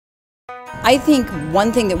I think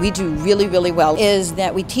one thing that we do really, really well is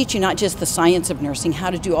that we teach you not just the science of nursing, how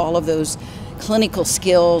to do all of those clinical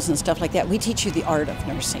skills and stuff like that. We teach you the art of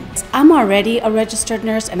nursing. I'm already a registered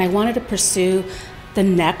nurse and I wanted to pursue the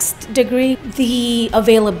next degree. The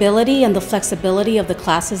availability and the flexibility of the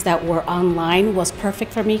classes that were online was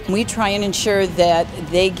perfect for me. We try and ensure that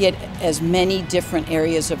they get as many different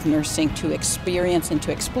areas of nursing to experience and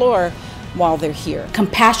to explore while they're here.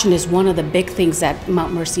 Compassion is one of the big things that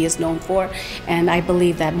Mount Mercy is known for, and I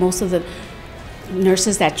believe that most of the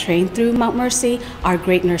nurses that train through Mount Mercy are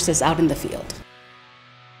great nurses out in the field.